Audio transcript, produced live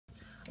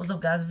What's up,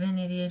 guys?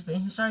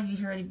 Vin88. Sorry if you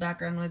hear any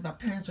background noise. My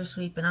parents are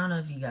sleeping. I don't know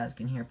if you guys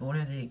can hear, but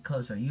whenever they get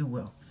closer, you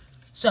will.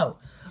 So,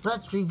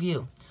 let's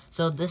review.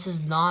 So, this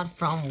is not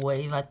from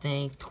Wave, I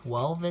think,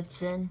 12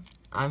 it's in.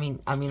 I mean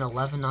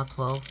 11, not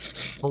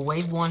 12. But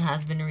Wave 1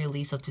 has been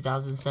released of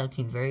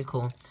 2017. Very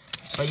cool.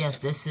 But yes,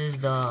 this is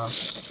the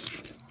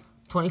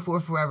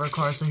 24FOREVER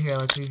car. So here,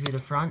 let's review the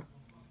front.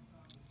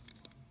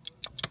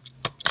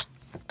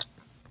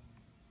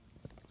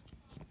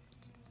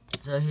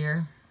 So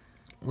here,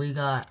 we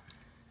got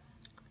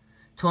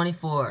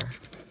 24.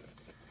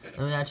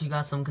 And we actually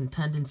got some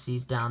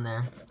contingencies down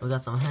there. We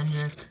got some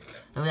Hendrick.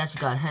 And we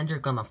actually got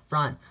Hendrick on the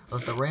front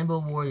with the Rainbow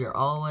Warrior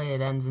all the way.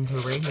 It ends into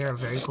right here.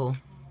 Very cool.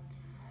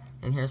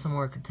 And here's some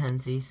more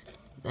contingencies.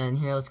 And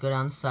here, let's go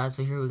down the side.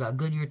 So here we got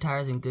Goodyear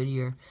tires and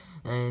Goodyear.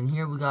 And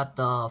here we got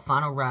the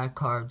final rad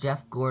car of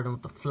Jeff Gordon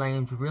with the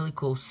flames. Really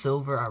cool.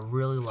 Silver. I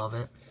really love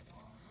it.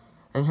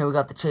 And here we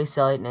got the Chase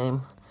Elliott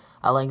name.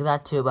 I like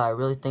that too, but I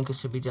really think it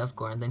should be Jeff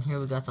Gordon. Then here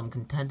we got some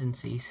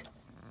contingencies.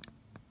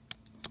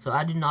 So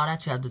I do not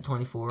actually have the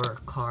 24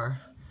 car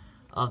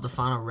of the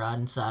final rad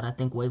inside. I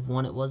think Wave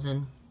 1 it was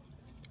in.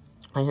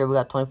 And here we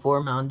got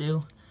 24 Mountain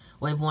Dew.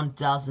 Wave 1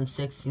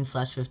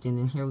 2016/15.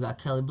 Then here we got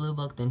Kelly Blue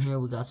Book. Then here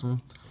we got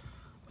some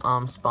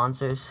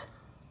sponsors.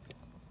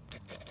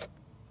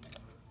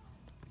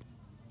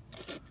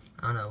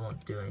 I don't know, it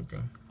won't do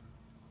anything.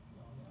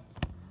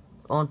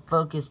 Won't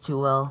focus too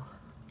well.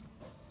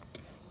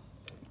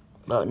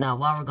 But now,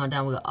 while we're going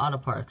down, we got Auto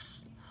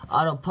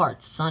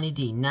Parts, Sunny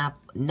D, Napa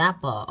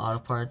Auto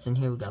Parts, and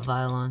here we got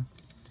Violon.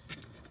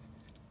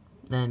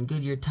 Then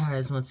Goodyear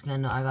tires, once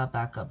again, I got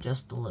back up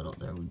just a little,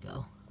 there we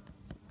go.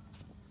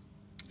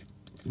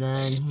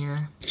 Then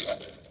here,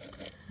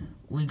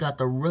 we got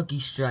the rookie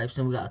stripes,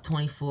 and we got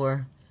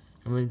 24,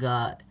 and we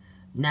got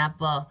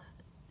Napa,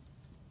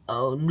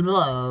 oh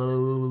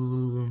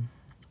no,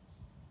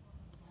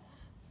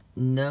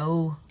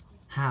 know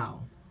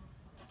how.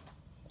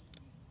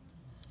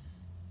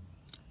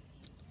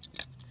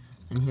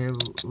 And here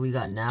we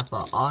got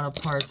Napa Auto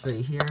Parts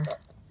right here.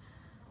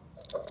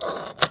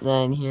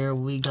 Then here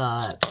we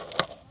got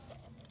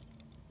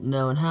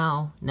Knowing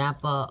How.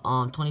 Napa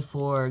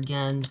 24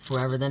 again,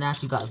 Forever. Then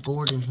actually got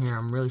Gordon here.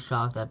 I'm really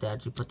shocked that they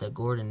actually put that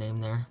Gordon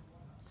name there.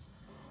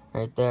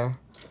 Right there.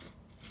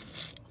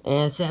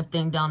 And same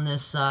thing down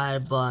this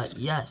side, but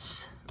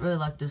yes. Really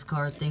like this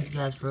car. Thank you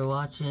guys for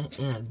watching.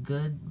 And a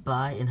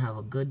goodbye and have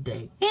a good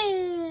day.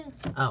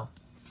 Oh.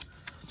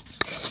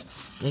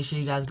 Make sure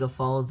you guys go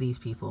follow these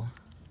people.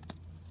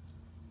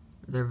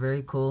 They're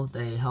very cool.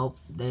 They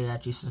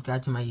actually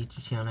subscribe to my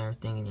YouTube channel and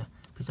everything. And yeah,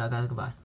 peace out, guys. Goodbye.